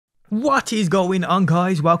What is going on,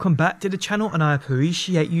 guys? Welcome back to the channel and I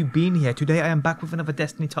appreciate you being here. Today I am back with another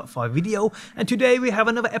Destiny Top 5 video, and today we have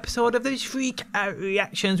another episode of those freak out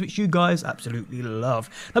reactions which you guys absolutely love.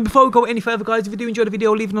 Now before we go any further, guys, if you do enjoy the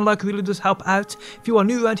video, leaving a like really does help out. If you are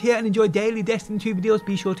new around here and enjoy daily Destiny 2 videos,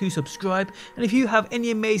 be sure to subscribe, and if you have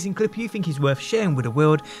any amazing clip you think is worth sharing with the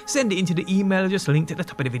world, send it into the email just linked at the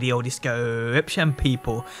top of the video description,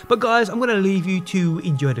 people. But guys, I'm going to leave you to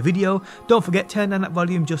enjoy the video. Don't forget, turn down that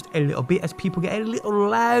volume just a little bit as people get a little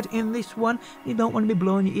loud in this one. You don't want to be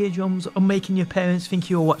blowing your eardrums or making your parents think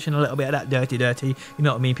you're watching a little bit of that dirty, you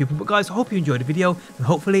know what I mean, people. But guys, I hope you enjoyed the video and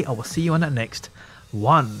hopefully I will see you on that next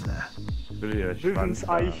one. Löwens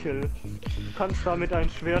Eichel. Du kannst damit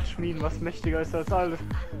ein Schwert schmieden, was mächtiger ist als alles.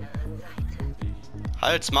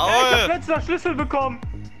 Halt's Maul! Hey, ich hab letzter Schlüssel bekommen!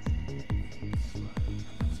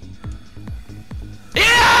 Ja!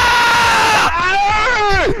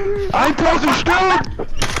 1000 Stück!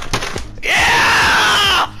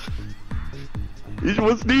 Ja! Ich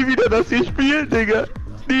muss nie wieder das hier spielen, Digga.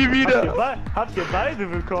 Nie wieder. Habt ihr beide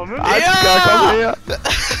bekommen? Ja! Komm her.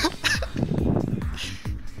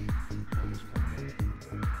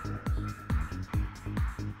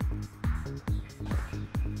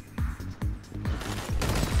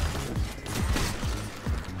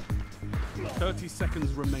 "30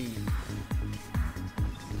 seconds remaining."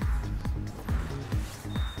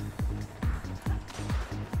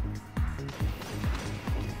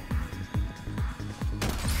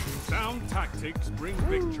 Sound tactics bring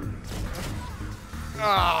victory.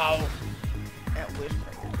 Oh! That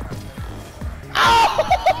whisper. Oh!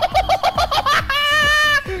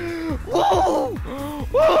 Woo!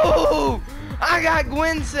 Woo! I got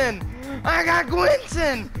Gwynson! I got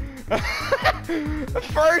Gwynson!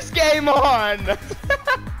 First game on!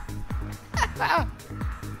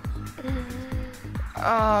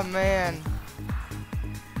 Oh man.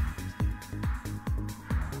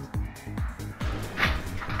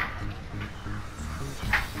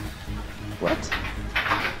 What?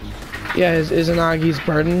 Yeah, is Anagi's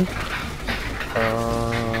burden?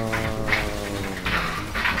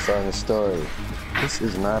 Starting the story. This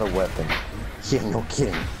is not a weapon. Yeah, no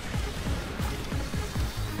kidding.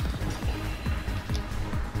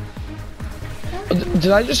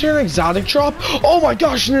 Did I just hear an exotic drop? Oh my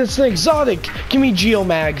gosh, and it's an exotic! Give me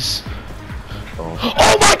Geomags!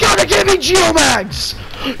 Oh my god, it gave me Geomags!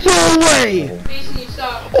 No way!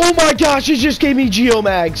 Oh my gosh, it just gave me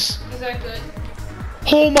Geomags! Is that good?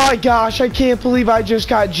 Oh my gosh, I can't believe I just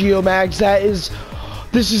got Geomags.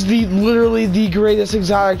 This is literally the greatest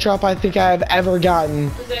exotic drop I think I have ever gotten.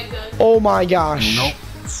 Is that good? Oh my gosh. Nope.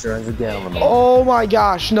 Shards of Galenor. Oh my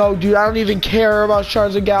gosh, no dude, I don't even care about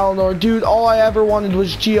Shards of Galenor. Dude, all I ever wanted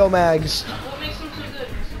was Geomags. What makes them so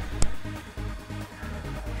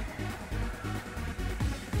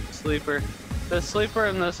good? Sleeper. The sleeper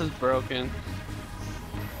in this is broken.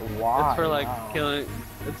 Why? It's for like killing.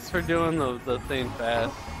 It's for doing the thing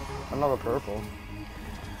fast. Another purple.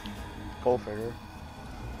 Go figure.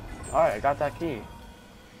 Alright, I got that key.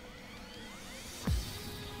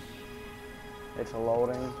 It's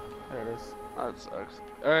loading. There it is. Oh, that sucks.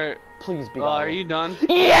 Alright. Please be. Well, are you done?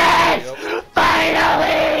 Yes!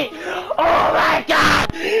 Finally! Oh my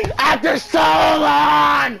god! After so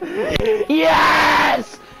long!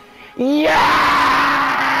 Yes!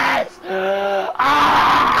 Yes! I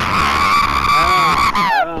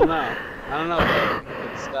don't know.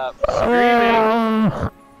 Stop screaming.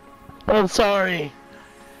 I'm sorry.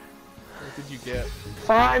 What did you get?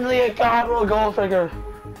 Finally a godroll gold figure.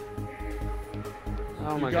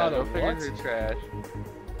 Oh my god, those figures are trash.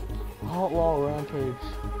 Outlaw Rampage.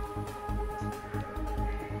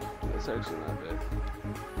 That's actually not bad.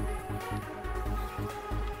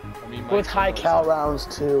 I mean, With high cal rounds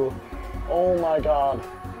too. Oh my god.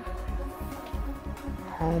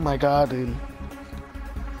 Oh my god, dude.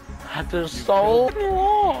 After so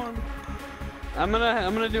long. I'm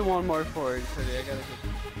gonna do one more for you today. I gotta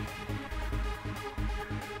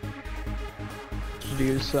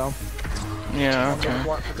Do so. Yeah, okay.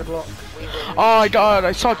 Good luck. Oh my god,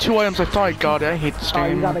 I saw 2 items I thought I got it. I hate this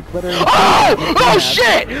game. Oh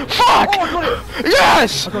Shit! Fuck! Oh, I got it.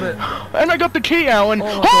 Yes! I got it. And I got the key, Alan.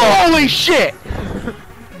 Oh, Holy shit!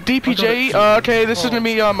 DPJ, okay, this is gonna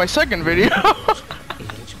be my second video.